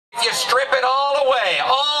strip it all away,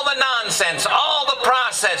 all the nonsense, all the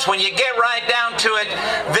process, when you get right down to it,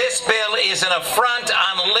 this bill is an affront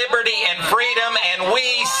on liberty and freedom, and we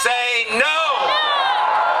say no.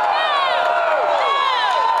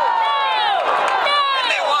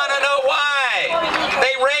 And they want to know why.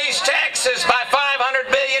 They raise taxes by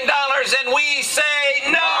 $500 billion, and we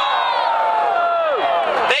say no.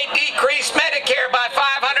 They decrease Medicare by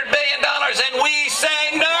 $500 billion, and we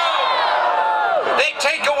say no. They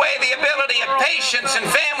take away the ability of patients and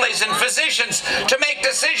families and physicians to make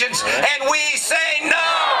decisions, and we say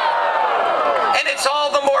no. And it's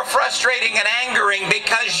all the more frustrating and angering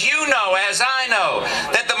because you know, as I know,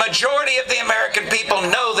 that the majority of the American people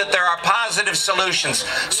know that there are positive solutions.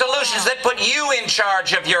 Solutions that put you in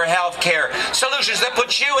charge of your health care. Solutions that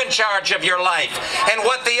put you in charge of your life. And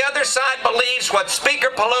what the other side believes, what Speaker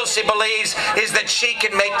Pelosi believes, is that she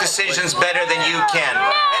can make decisions better than you can.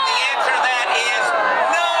 And the answer to that is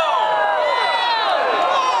no.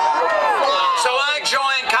 So I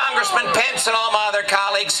join Congressman Pence and all my other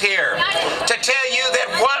colleagues here to tell you that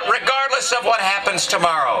regardless of what happens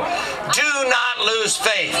tomorrow, do not lose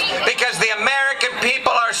faith, because the American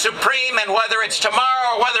people are supreme, and whether it's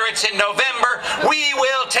tomorrow or whether it's in November, we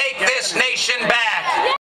will take this nation back.